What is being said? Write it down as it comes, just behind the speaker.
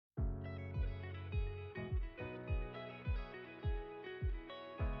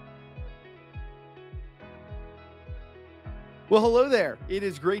Well, hello there. It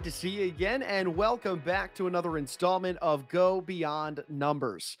is great to see you again, and welcome back to another installment of Go Beyond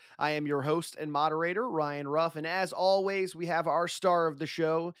Numbers. I am your host and moderator, Ryan Ruff, and as always, we have our star of the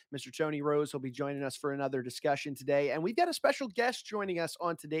show, Mr. Tony Rose. He'll be joining us for another discussion today, and we've got a special guest joining us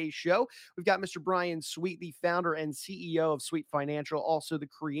on today's show. We've got Mr. Brian Sweet, the founder and CEO of Sweet Financial, also the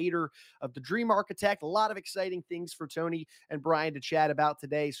creator of the Dream Architect. A lot of exciting things for Tony and Brian to chat about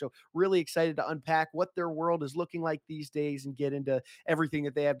today, so really excited to unpack what their world is looking like these days and get into everything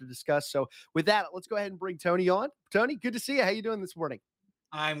that they have to discuss. So with that, let's go ahead and bring Tony on. Tony, good to see you. How you doing this morning?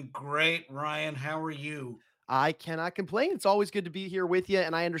 I'm great, Ryan. How are you? I cannot complain. It's always good to be here with you,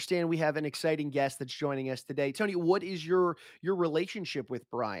 and I understand we have an exciting guest that's joining us today. Tony, what is your relationship with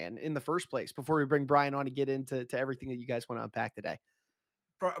Brian in the first place? Before we bring Brian on to get into everything that you guys want to unpack today.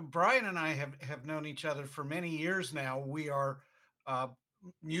 Brian and I have known each other for many years now. We are uh,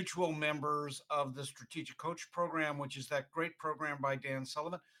 mutual members of the Strategic Coach Program, which is that great program by Dan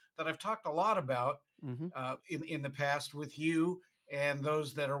Sullivan that I've talked a lot about Mm-hmm. in the past with you and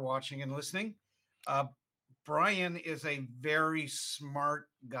those that are watching and listening. Uh, Brian is a very smart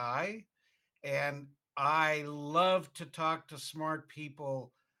guy, and I love to talk to smart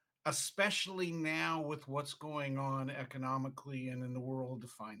people, especially now with what's going on economically and in the world of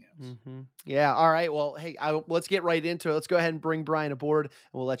finance. Yeah. All right. Well, hey, let's get right into it. Let's go ahead and bring Brian aboard, and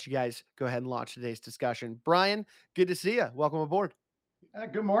we'll let you guys go ahead and launch today's discussion. Brian, good to see you. Welcome aboard.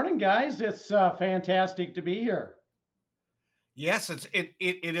 Good morning, guys. It's fantastic to be here. Yes, it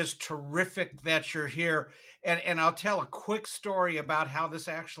is terrific that you're here. And I'll tell a quick story about how this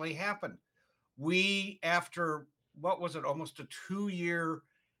actually happened. We, after what was it, almost a 2 year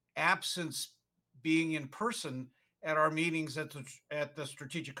absence being in person at our meetings at the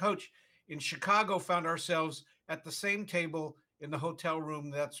Strategic Coach in Chicago, found ourselves at the same table in the hotel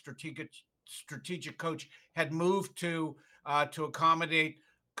room that Strategic Coach had moved to accommodate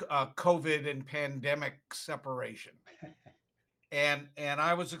COVID and pandemic separation. And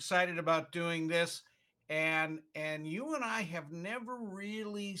I was excited about doing this. And you and I have never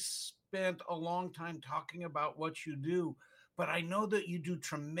really spent a long time talking about what you do, but I know that you do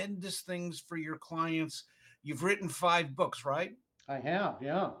tremendous things for your clients. You've written 5 books, right? I have,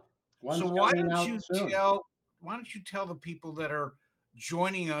 yeah. So One's coming out soon. why don't you tell the people that are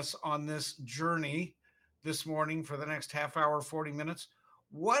joining us on this journey this morning for the next half hour, 40 minutes,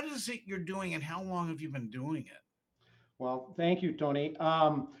 what is it you're doing and how long have you been doing it? Well, thank you, Tony.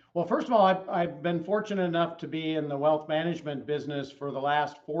 Well, first of all, I've been fortunate enough to be in the wealth management business for the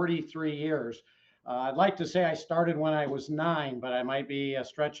last 43 years. I'd like to say I started when I was 9, but I might be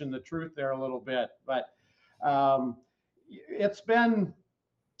stretching the truth there a little bit. But um, it's been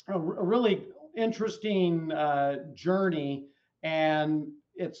a really interesting journey, and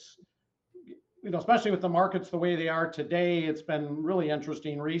it's especially with the markets the way they are today, it's been really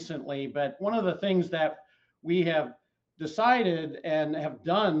interesting recently. But one of the things that we have decided and have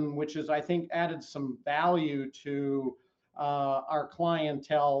done, which is I think added some value to our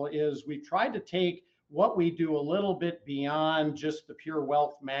clientele, is we've tried to take what we do a little bit beyond just the pure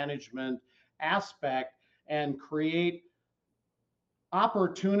wealth management aspect and create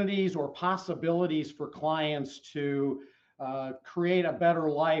opportunities or possibilities for clients to create a better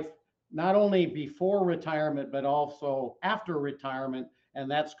life, not only before retirement, but also after retirement. And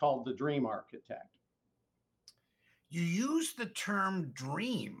that's called the Dream Architect. You use the term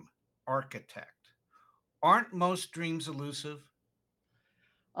dream architect. Aren't most dreams elusive?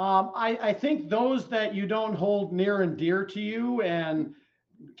 I think those that you don't hold near and dear to you and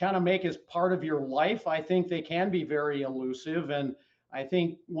kind of make as part of your life, I think they can be very elusive. And I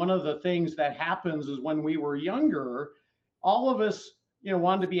think one of the things that happens is when we were younger, all of us,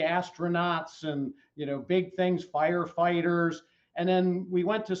 wanted to be astronauts and, big things, firefighters. And then we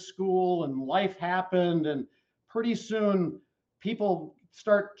went to school and life happened. And pretty soon people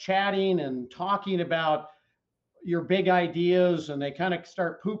start chatting and talking about your big ideas, and they kind of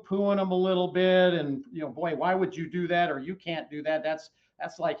start poo-pooing them a little bit, and boy, why would you do that, or you can't do that, that's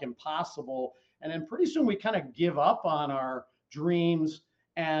like impossible. And then pretty soon we kind of give up on our dreams,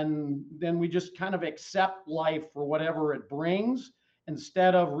 and then we just kind of accept life for whatever it brings,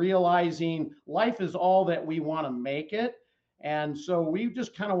 instead of realizing life is all that we want to make it. And so we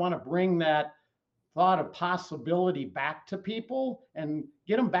just kind of want to bring that thought of possibility back to people and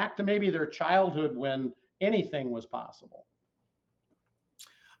get them back to maybe their childhood when anything was possible.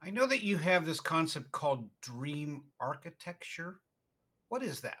 I know that you have this concept called dream architecture. What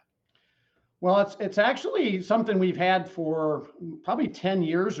is that? Well, it's actually something we've had for probably 10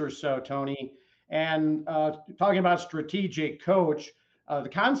 years or so, Tony. And talking about strategic coach, the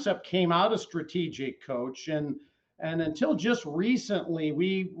concept came out of strategic coach. And And until just recently,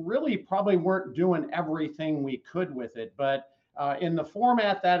 we really probably weren't doing everything we could with it. But in the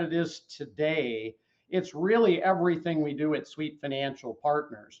format that it is today, it's really everything we do at Sweet Financial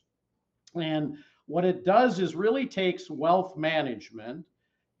Partners. And what it does is really takes wealth management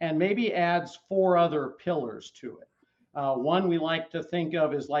and maybe adds four other pillars to it. One we like to think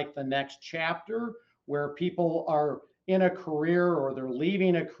of as like the next chapter, where people are in a career or they're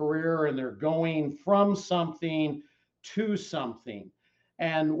leaving a career and they're going from something to something.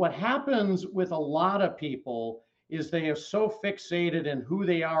 And what happens with a lot of people is they are so fixated in who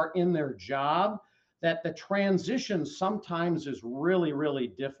they are in their job that the transition sometimes is really, really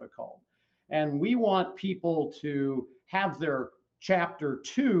difficult. And we want people to have their chapter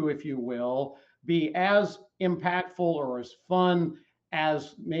two, if you will, be as impactful or as fun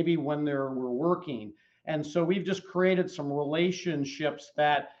as maybe when we're working. And so we've just created some relationships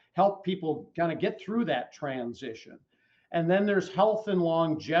that help people kind of get through that transition. And then there's health and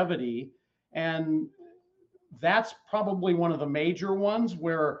longevity. And that's probably one of the major ones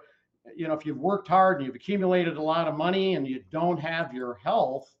where, if you've worked hard and you've accumulated a lot of money and you don't have your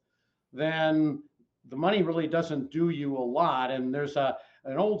health, then the money really doesn't do you a lot. And there's an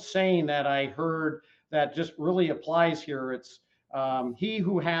old saying that I heard that just really applies here. It's he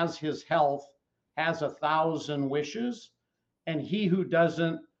who has his health has 1,000 wishes, and he who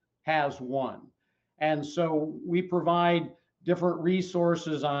doesn't has one. And so we provide different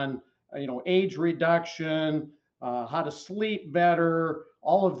resources on, age reduction, how to sleep better,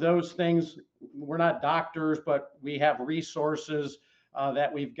 all of those things. We're not doctors, but we have resources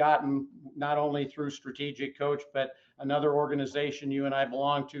that we've gotten not only through Strategic Coach, but another organization you and I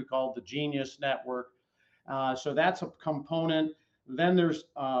belong to called the Genius Network. So that's a component. Then there's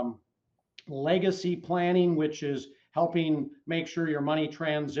legacy planning, which is helping make sure your money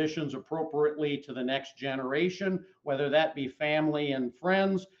transitions appropriately to the next generation, whether that be family and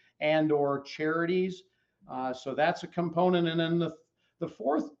friends and or charities. So that's a component. And then the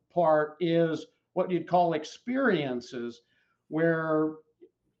fourth part is what you'd call experiences, where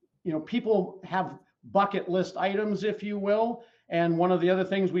people have bucket list items, if you will. And one of the other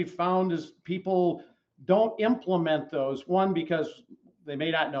things we've found is people don't implement those. One, because they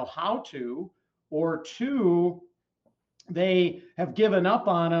may not know how to, or two, they have given up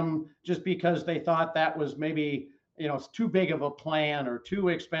on them just because they thought that was maybe, it's too big of a plan or too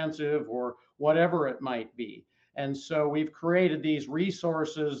expensive or whatever it might be. And so we've created these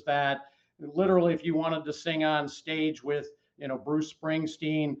resources that literally, if you wanted to sing on stage with, Bruce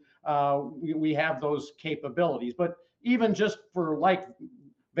Springsteen, we have those capabilities. But even just for like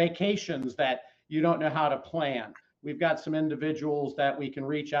vacations that you don't know how to plan, we've got some individuals that we can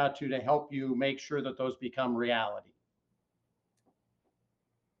reach out to help you make sure that those become reality.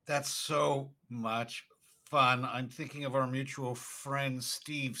 That's so much fun. I'm thinking of our mutual friend,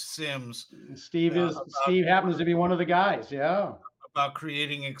 Steve Sims. Steve happens to be one of the guys. Yeah. About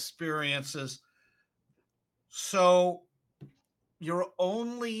creating experiences. So your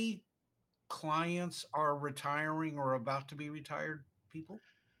only clients are retiring or about to be retired people?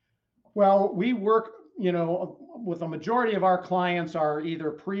 Well, we work, with a majority of our clients are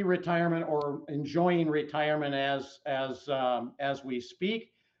either pre-retirement or enjoying retirement as we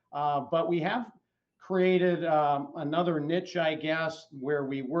speak. But we have created another niche, I guess, where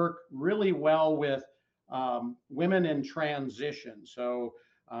we work really well with women in transition. So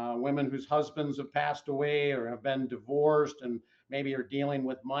women whose husbands have passed away or have been divorced and maybe are dealing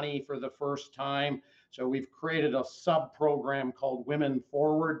with money for the first time. So we've created a sub program called Women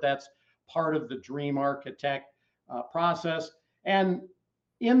Forward. That's part of the Dream Architect process. And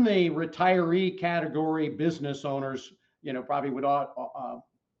in the retiree category, business owners, probably would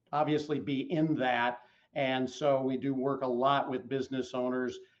obviously be in that. And so we do work a lot with business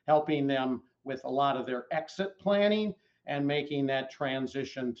owners, helping them with a lot of their exit planning and making that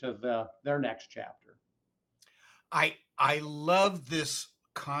transition to their next chapter. I love this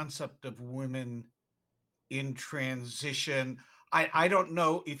concept of women in transition. I don't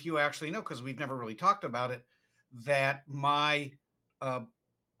know if you actually know, because we've never really talked about it, that my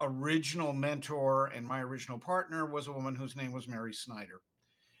original mentor and my original partner was a woman whose name was Mary Snyder.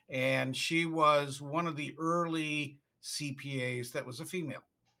 And she was one of the early CPAs that was a female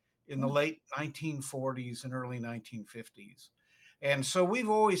in the late 1940s and early 1950s. And so we've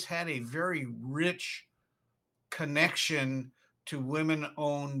always had a very rich connection to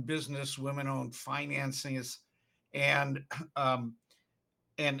women-owned business, women-owned finances, and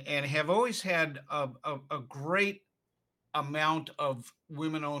have always had a great amount of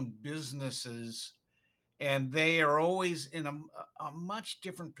women-owned businesses, and they are always in a much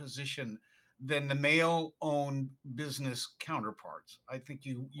different position than the male-owned business counterparts. I think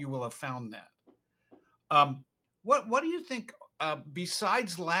you will have found that. What do you think,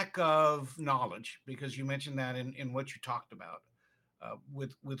 besides lack of knowledge, because you mentioned that in what you talked about,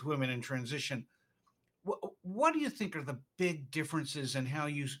 with women in transition, what do you think are the big differences in how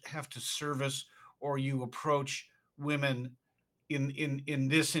you have to service or you approach women in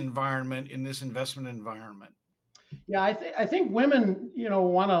this environment, in this investment environment? Yeah, I think women,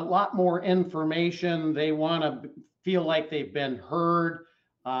 want a lot more information. They want to feel like they've been heard.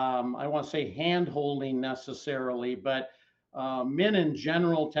 I don't want to say hand holding necessarily, but men in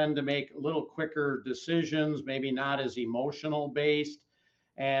general tend to make a little quicker decisions, maybe not as emotional based.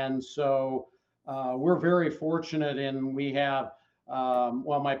 And so we're very fortunate, and we have,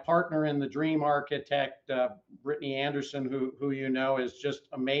 well, my partner in the Dream Architect, Brittany Anderson, who is just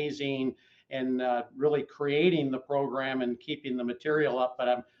amazing and really creating the program and keeping the material up. But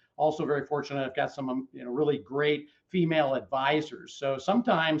I'm also very fortunate. I've got some, really great female advisors. So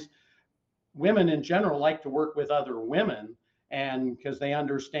sometimes women in general like to work with other women, and because they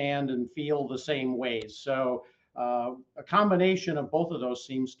understand and feel the same ways. So a combination of both of those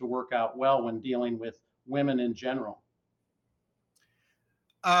seems to work out well when dealing with women in general.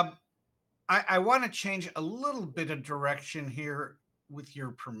 Um, I want to change a little bit of direction here with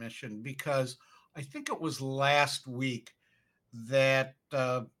your permission, because I think it was last week that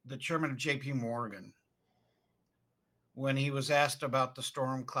the chairman of JP Morgan, when he was asked about the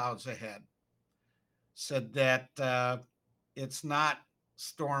storm clouds ahead, said that it's not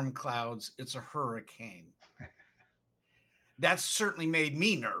storm clouds, it's a hurricane. That certainly made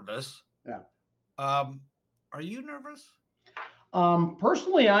me nervous. Yeah. Are you nervous?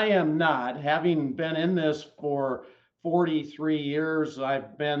 Personally, I am not. Having been in this for 43 years,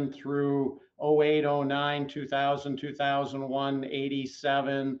 I've been through 08, 09, 2000, 2001,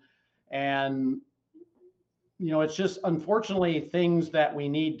 87. And, it's just unfortunately things that we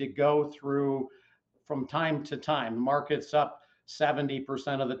need to go through from time to time. The market's up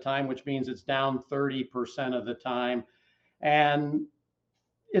 70% of the time, which means it's down 30% of the time. And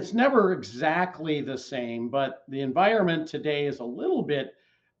it's never exactly the same, but the environment today is a little bit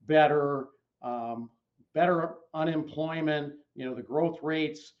better, better unemployment, the growth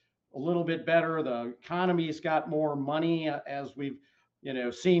rates a little bit better. The economy's got more money, as we've,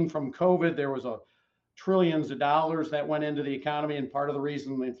 seen from COVID. There was a trillions of dollars that went into the economy, and part of the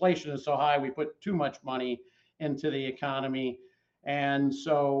reason the inflation is so high, we put too much money into the economy. And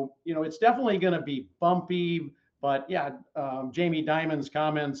so, it's definitely going to be bumpy. But yeah, Jamie Dimon's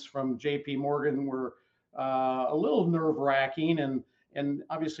comments from J.P. Morgan were a little nerve wracking, and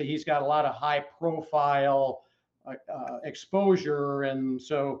obviously he's got a lot of high profile exposure, and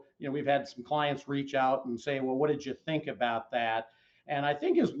so we've had some clients reach out and say, well, what did you think about that? And I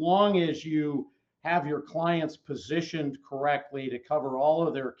think as long as you have your clients positioned correctly to cover all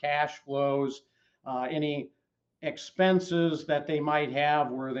of their cash flows, any expenses that they might have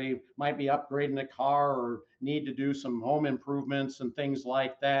where they might be upgrading a car or need to do some home improvements and things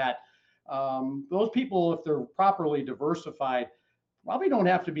like that. Those people, if they're properly diversified, probably don't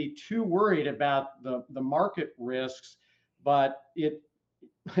have to be too worried about the market risks, but you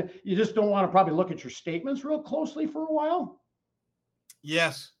just don't want to probably look at your statements real closely for a while.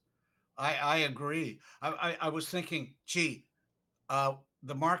 Yes, I agree. I was thinking, gee,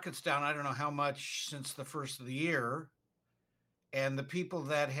 the market's down, I don't know how much since the first of the year. And the people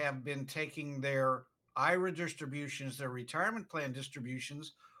that have been taking their IRA distributions, their retirement plan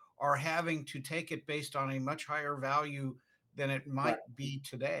distributions, are having to take it based on a much higher value than it might be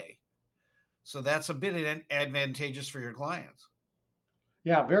today. So that's a bit advantageous for your clients.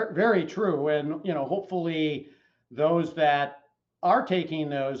 Yeah, very, very true. And, hopefully those that are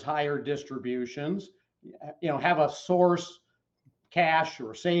taking those higher distributions, have a source cash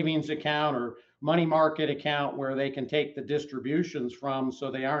or savings account or money market account where they can take the distributions from,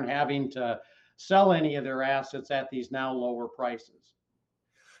 so they aren't having to sell any of their assets at these now lower prices.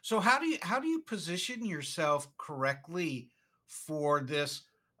 So how do you position yourself correctly for this?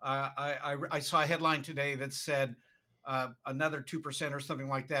 I saw a headline today that said another 2% or something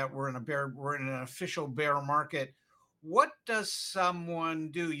like that. We're in an official bear market. What does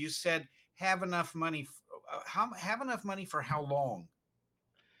someone do? You said have enough money. Have enough money for how long?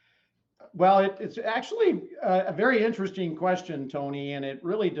 Well, it's actually a very interesting question, Tony, and it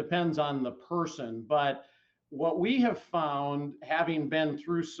really depends on the person. But what we have found, having been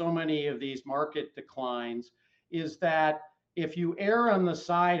through so many of these market declines, is that if you err on the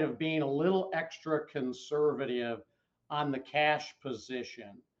side of being a little extra conservative on the cash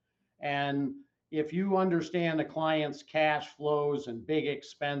position, and if you understand the client's cash flows and big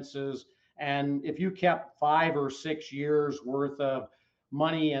expenses, And if you kept 5 or 6 years worth of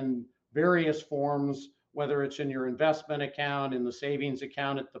money in various forms, whether it's in your investment account, in the savings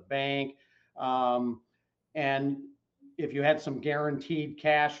account at the bank, um, and if you had some guaranteed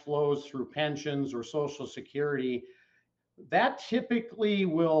cash flows through pensions or Social Security, that typically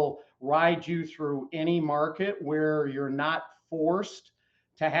will ride you through any market where you're not forced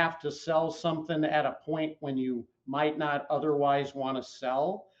to have to sell something at a point when you might not otherwise want to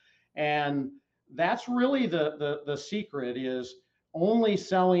sell. And that's really the secret, is only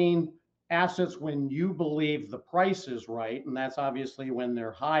selling assets when you believe the price is right. And that's obviously when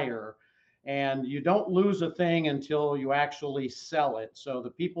they're higher. And you don't lose a thing until you actually sell it. So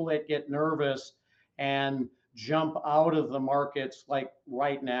the people that get nervous and jump out of the markets, like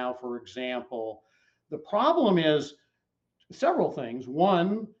right now, for example, the problem is several things.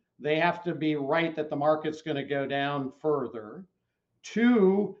 One, they have to be right that the market's going to go down further.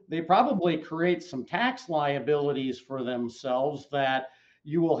 Two, they probably create some tax liabilities for themselves that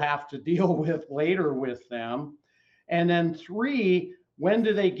you will have to deal with later with them. And then three, when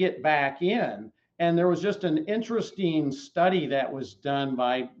do they get back in? And there was just an interesting study that was done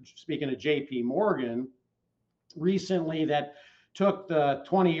by, speaking of JP Morgan, recently, that took the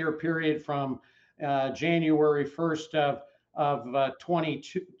 20-year period from January 1st of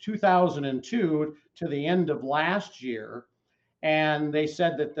 2002 to the end of last year. And they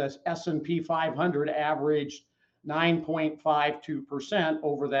said that the S&P 500 averaged 9.52%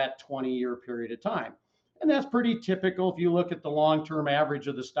 over that 20-year period of time. And that's pretty typical. If you look at the long-term average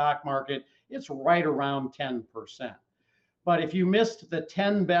of the stock market, it's right around 10%. But if you missed the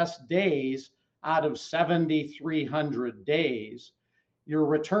 10 best days out of 7,300 days, your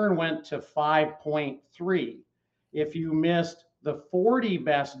return went to 5.3. If you missed the 40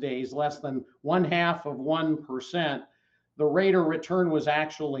 best days, less than 0.5%, the rate of return was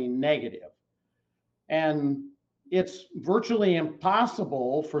actually negative. And it's virtually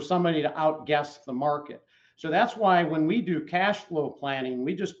impossible for somebody to outguess the market. So that's why when we do cash flow planning,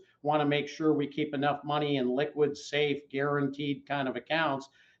 we just want to make sure we keep enough money in liquid, safe, guaranteed kind of accounts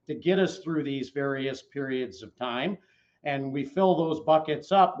to get us through these various periods of time. And we fill those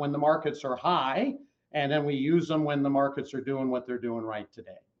buckets up when the markets are high, and then we use them when the markets are doing what they're doing right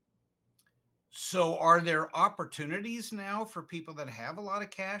today. So are there opportunities now for people that have a lot of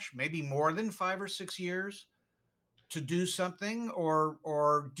cash, maybe more than 5 or 6 years, to do something,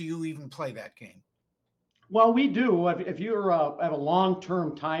 or do you even play that game? Well, we do. If you're at a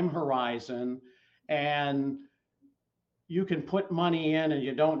long-term time horizon and you can put money in and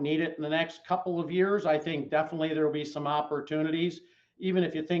you don't need it in the next couple of years, I think definitely there will be some opportunities. Even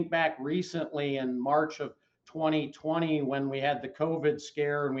if you think back recently in March of 2020, when we had the COVID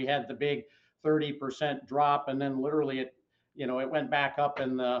scare and we had the big 30% drop, and then literally it went back up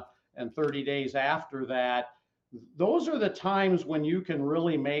and 30 days after that. Those are the times when you can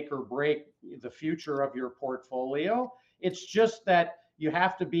really make or break the future of your portfolio. It's just that you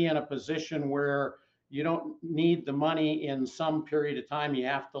have to be in a position where you don't need the money in some period of time. You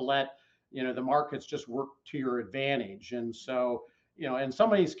have to let the markets just work to your advantage. And so, in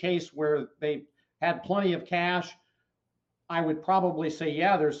somebody's case where they had plenty of cash, I would probably say,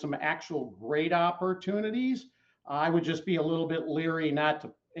 yeah, there's some actual great opportunities. I would just be a little bit leery not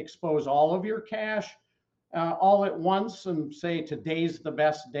to expose all of your cash all at once and say today's the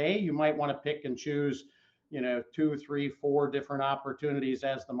best day. You might want to pick and choose, 2, 3, 4 different opportunities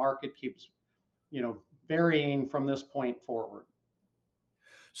as the market keeps, varying from this point forward.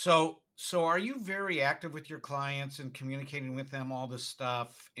 So are you very active with your clients and communicating with them all this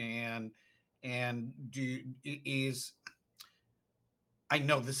stuff? And I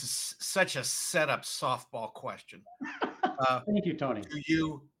know this is such a setup softball question. Thank you, Tony.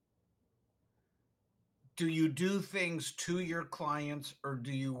 Do you do things to your clients, or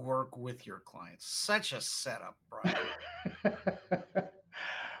do you work with your clients? Such a setup, Brian.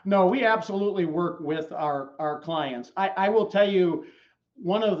 No, we absolutely work with our clients. I will tell you,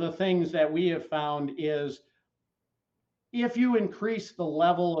 one of the things that we have found is if you increase the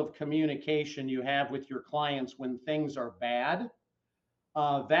level of communication you have with your clients when things are bad,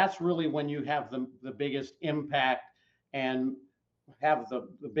 that's really when you have the biggest impact and have the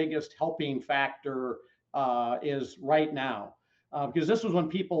biggest helping factor is right now. Because this is when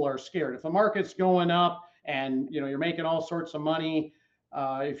people are scared. If the market's going up and you're making all sorts of money,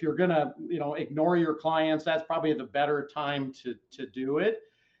 if you're gonna ignore your clients, that's probably the better time to do it.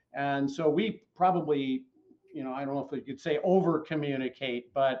 And so we probably, I don't know if we could say over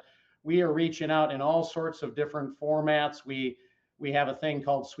communicate, but we are reaching out in all sorts of different formats. We have a thing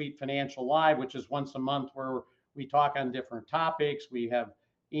called Sweet Financial Live, which is once a month where we talk on different topics. We have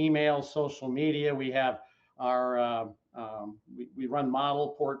email, social media. We have our we run model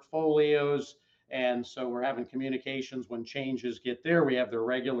portfolios, and so we're having communications when changes get there. We have their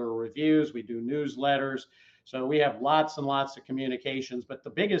regular reviews. We do newsletters. So we have lots and lots of communications. But the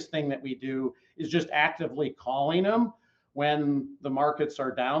biggest thing that we do is just actively calling them when the markets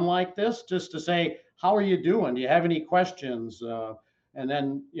are down like this, just to say, how are you doing? Do you have any questions? And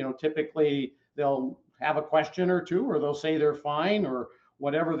then, typically they'll have a question or two, or they'll say they're fine, or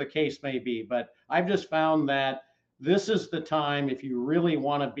whatever the case may be. But I've just found that this is the time, if you really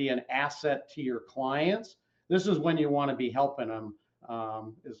want to be an asset to your clients, this is when you want to be helping them,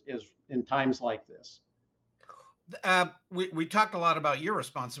 is in times like this. We talked a lot about your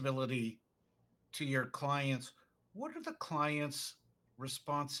responsibility to your clients. What are the clients'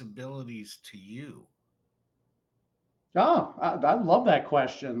 responsibilities to you? Oh, I love that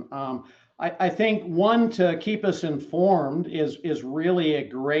question. I think one, to keep us informed is really a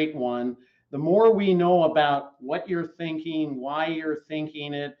great one. The more we know about what you're thinking, why you're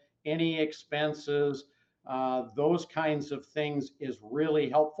thinking it, any expenses, those kinds of things is really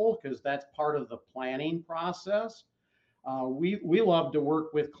helpful because that's part of the planning process. We love to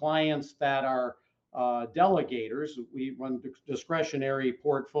work with clients that are delegators. We run discretionary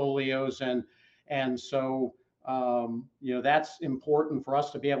portfolios, and so that's important for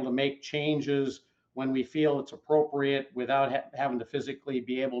us to be able to make changes when we feel it's appropriate without having to physically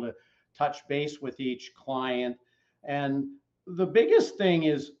be able to touch base with each client. And the biggest thing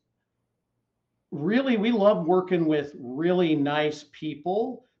is, really, we love working with really nice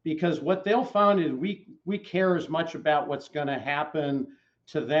people, because what they'll find is we care as much about what's going to happen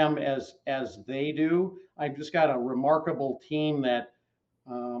to them as they do. I've just got a remarkable team that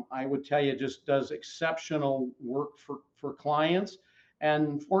I would tell you just does exceptional work for clients.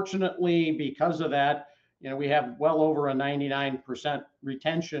 And fortunately, because of that, we have well over a 99%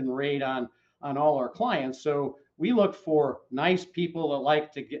 retention rate on all our clients. So we look for nice people that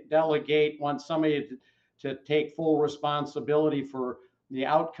like to delegate, want somebody to take full responsibility for the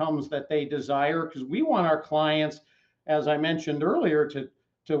outcomes that they desire, because we want our clients, as I mentioned earlier,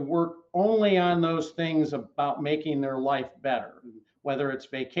 to work only on those things about making their life better, whether it's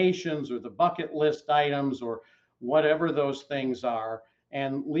vacations or the bucket list items or whatever those things are,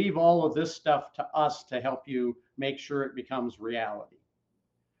 and leave all of this stuff to us to help you make sure it becomes reality.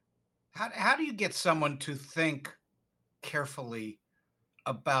 How do you get someone to think carefully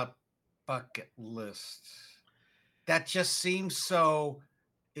about bucket lists? That just seems so,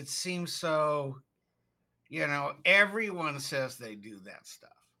 it seems so, everyone says they do that stuff.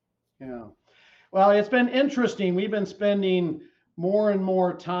 Yeah. Well, it's been interesting. We've been spending more and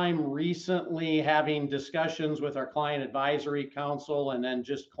more time recently having discussions with our client advisory council, and then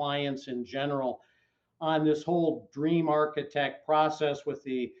just clients in general, on this whole dream architect process with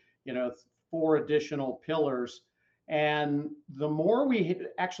the 4 additional pillars. And the more we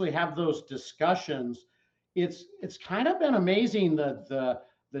actually have those discussions, it's kind of been amazing, the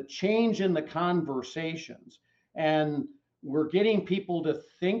change in the conversations. And we're getting people to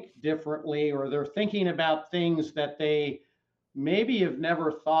think differently, or they're thinking about things that they maybe have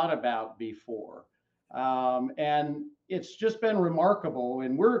never thought about before. And it's just been remarkable.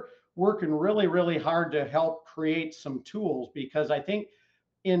 And we're working really, really hard to help create some tools, because I think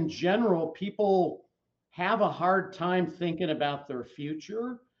in general, people have a hard time thinking about their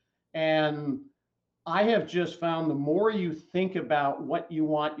future. And I have just found the more you think about what you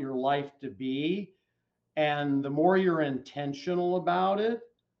want your life to be, and the more you're intentional about it,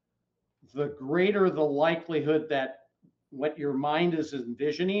 the greater the likelihood that what your mind is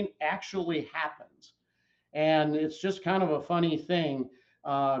envisioning actually happens. And it's just kind of a funny thing.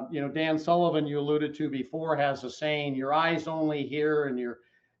 Dan Sullivan, you alluded to before, has a saying: your eyes only hear and your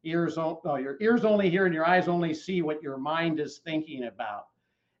ears only hear and your eyes only see what your mind is thinking about.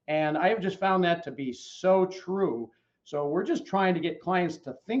 And I have just found that to be so true. So we're just trying to get clients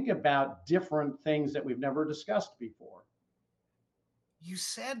to think about different things that we've never discussed before. You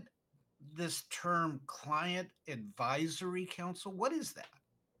said this term, client advisory council. What is that?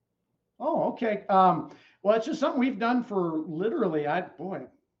 Oh, okay. Well, it's just something we've done for literally, a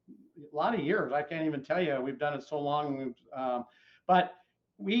lot of years. I can't even tell you. We've done it so long. But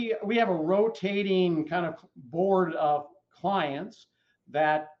we have a rotating kind of board of clients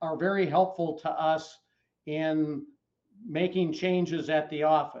that are very helpful to us in making changes at the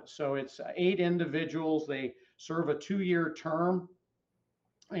office. So it's 8 individuals. They serve a 2-year term,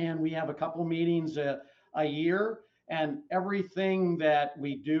 and we have a couple meetings a year. And everything that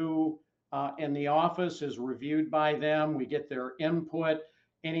we do in the office is reviewed by them. We get their input.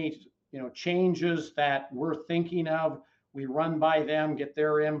 Any changes that we're thinking of, We run by them, get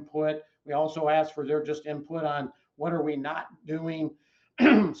their input. We also ask for their just input on what are we not doing,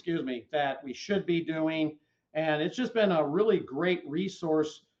 excuse me, that we should be doing. And it's just been a really great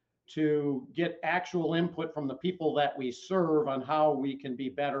resource to get actual input from the people that we serve on how we can be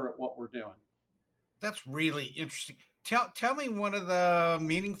better at what we're doing. That's really interesting. Tell me one of the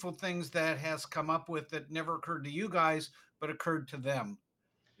meaningful things that has come up with that never occurred to you guys, but occurred to them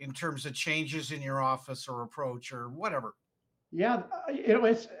in terms of changes in your office or approach or whatever. Yeah,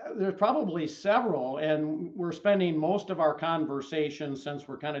 there's probably several, and we're spending most of our conversation since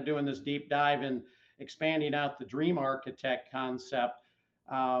we're kind of doing this deep dive and expanding out the dream architect concept.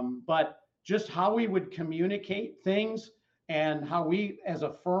 But just how we would communicate things and how we as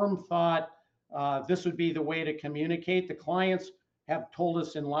a firm thought this would be the way to communicate. The clients have told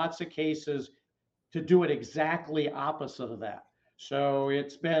us in lots of cases to do it exactly opposite of that. So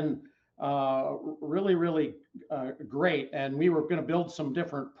it's been really, really great. And we were going to build some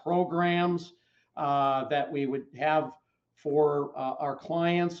different programs that we would have for our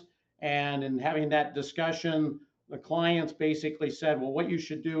clients. And in having that discussion, the clients basically said, well, what you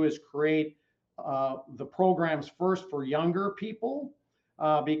should do is create the programs first for younger people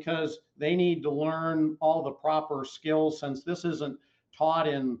because they need to learn all the proper skills since this isn't taught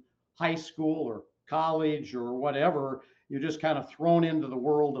in high school or college or whatever. You're just kind of thrown into the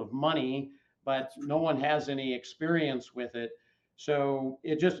world of money, but no one has any experience with it. So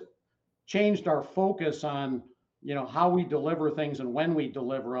it just changed our focus on, how we deliver things and when we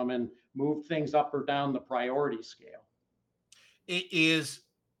deliver them and move things up or down the priority scale. It is.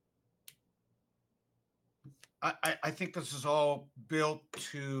 I think this is all built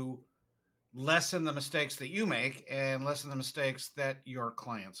to lessen the mistakes that you make and lessen the mistakes that your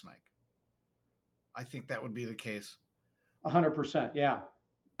clients make. I think that would be the case. 100%. Yeah.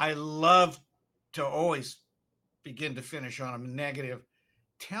 I love to always begin to finish on a negative.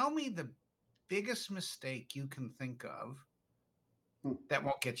 Tell me the biggest mistake you can think of that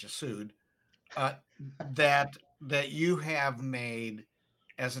won't get you sued, that you have made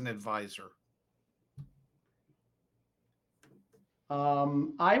as an advisor.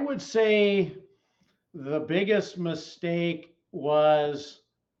 I would say the biggest mistake was,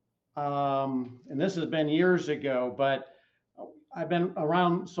 and this has been years ago, but I've been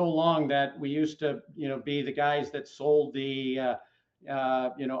around so long that we used to, be the guys that sold the,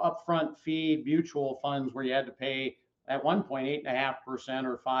 upfront fee mutual funds where you had to pay at one point 8.5%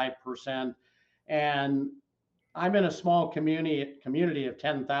 or 5%. And I'm in a small community of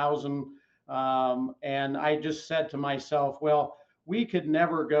 10,000. And I just said to myself, well, we could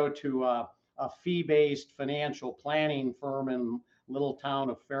never go to a fee-based financial planning firm in little town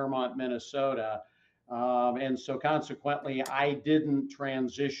of Fairmont, Minnesota. And so consequently, I didn't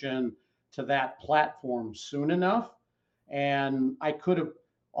transition to that platform soon enough. And I could have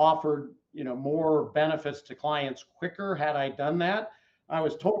offered, more benefits to clients quicker had I done that. I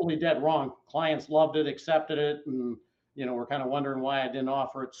was totally dead wrong. Clients loved it, accepted it, and we're kind of wondering why I didn't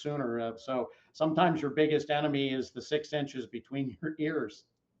offer it sooner. So sometimes your biggest enemy is the 6 inches between your ears.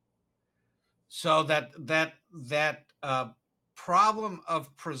 So that problem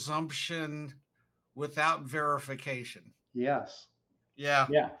of presumption without verification. Yes. Yeah.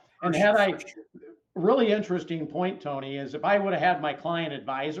 Yeah. And had I, really interesting point, Tony, is if I would have had my client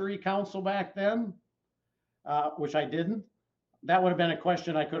advisory council back then, which I didn't, that would have been a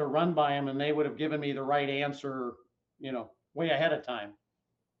question I could have run by them and they would have given me the right answer, way ahead of time.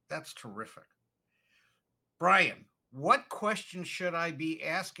 That's terrific. Brian, what question should I be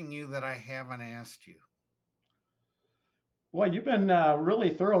asking you that I haven't asked you? Well, you've been really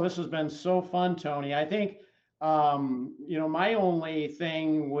thorough. This has been so fun, Tony. I think, my only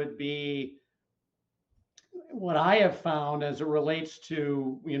thing would be what I have found as it relates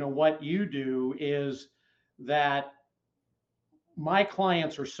to, what you do is that my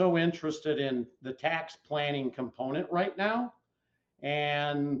clients are so interested in the tax planning component right now.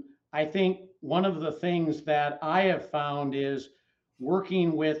 And I think one of the things that I have found is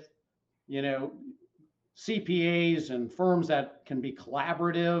working with, CPAs and firms that can be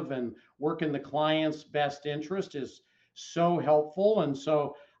collaborative and work in the client's best interest is so helpful. And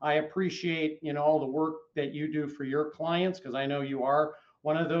so I appreciate, all the work that you do for your clients, because I know you are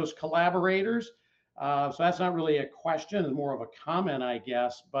one of those collaborators. So that's not really a question, it's more of a comment, I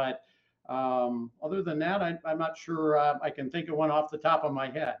guess. But other than that, I'm not sure I can think of one off the top of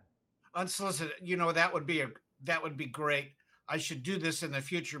my head. Unsolicited, that would be great. I should do this in the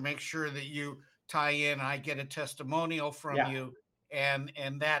future. Make sure that you tie in. I get a testimonial from you, and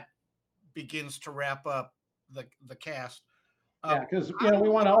that begins to wrap up the cast. Yeah, because we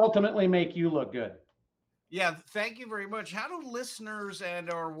want to ultimately make you look good. Yeah, thank you very much. How do listeners and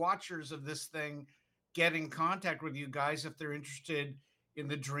or watchers of this thing get in contact with you guys if they're interested in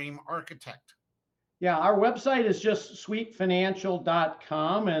the Dream Architect? Yeah, our website is just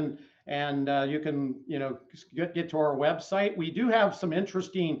sweetfinancial.com, and you can get to our website. We do have some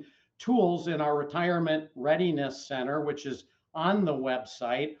interesting tools in our retirement readiness center, which is on the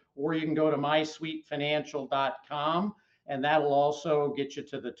website, or you can go to mysweetfinancial.com, and that'll also get you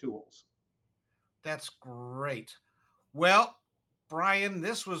to the tools. That's great. Well, Brian,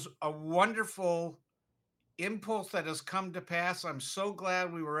 this was a wonderful impulse that has come to pass. I'm so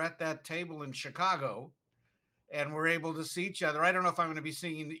glad we were at that table in Chicago and we're able to see each other. I don't know if I'm going to be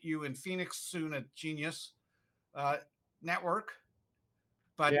seeing you in Phoenix soon at Genius Network,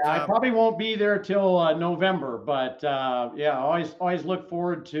 but Yeah, I probably won't be there till November, but yeah, always look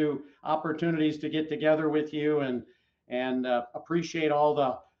forward to opportunities to get together with you, and appreciate all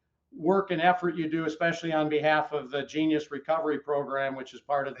the work and effort you do, especially on behalf of the Genius Recovery Program, which is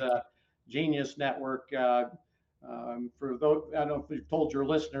part of the Genius Network. For those, I don't know if you've told your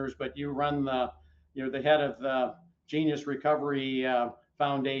listeners, but you're the head of the Genius Recovery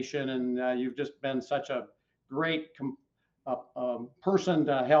Foundation, and you've just been such a great person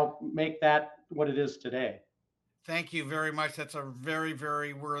to help make that what it is today. thank you very much. That's a very,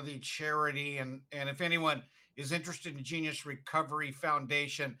 very worthy charity. And if anyone is interested in Genius Recovery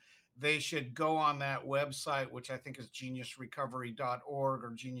Foundation, they should go on that website, which I think is geniusrecovery.org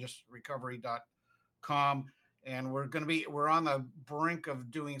or geniusrecovery.com. And we're on the brink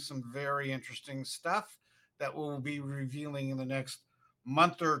of doing some very interesting stuff that we'll be revealing in the next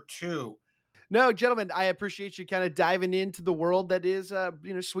month or two. No, gentlemen, I appreciate you kind of diving into the world that is,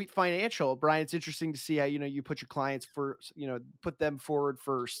 Sweet Financial. Brian, it's interesting to see how, you put your clients first, put them forward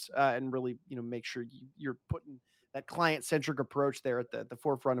first, and really, make sure you're putting that client-centric approach there at the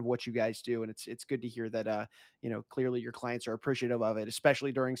forefront of what you guys do. And it's good to hear that, clearly your clients are appreciative of it,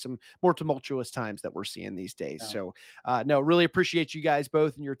 especially during some more tumultuous times that we're seeing these days. Yeah. So, no, really appreciate you guys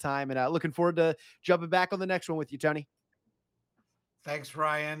both and your time, and looking forward to jumping back on the next one with you, Tony. Thanks,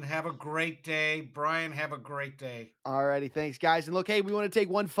 Ryan. Have a great day. Brian, have a great day. All righty. Thanks, guys. And look, hey, we want to take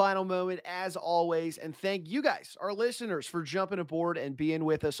one final moment, as always, and thank you guys, our listeners, for jumping aboard and being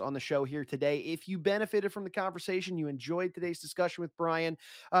with us on the show here today. If you benefited from the conversation, you enjoyed today's discussion with Brian,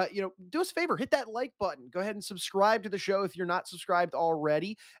 do us a favor, hit that like button. Go ahead and subscribe to the show if you're not subscribed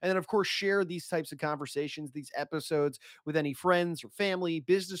already. And then, of course, share these types of conversations, these episodes with any friends or family,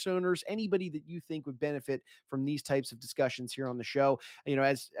 business owners, anybody that you think would benefit from these types of discussions here on the show.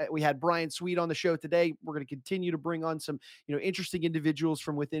 As we had Brian Sweet on the show today, we're going to continue to bring on some, interesting individuals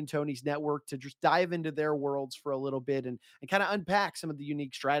from within Tony's network to just dive into their worlds for a little bit and kind of unpack some of the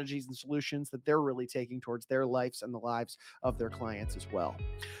unique strategies and solutions that they're really taking towards their lives and the lives of their clients as well.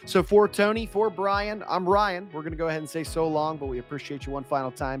 So for Tony, for Brian, I'm Ryan. We're going to go ahead and say so long, but we appreciate you one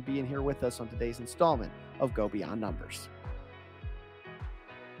final time being here with us on today's installment of Go Beyond Numbers.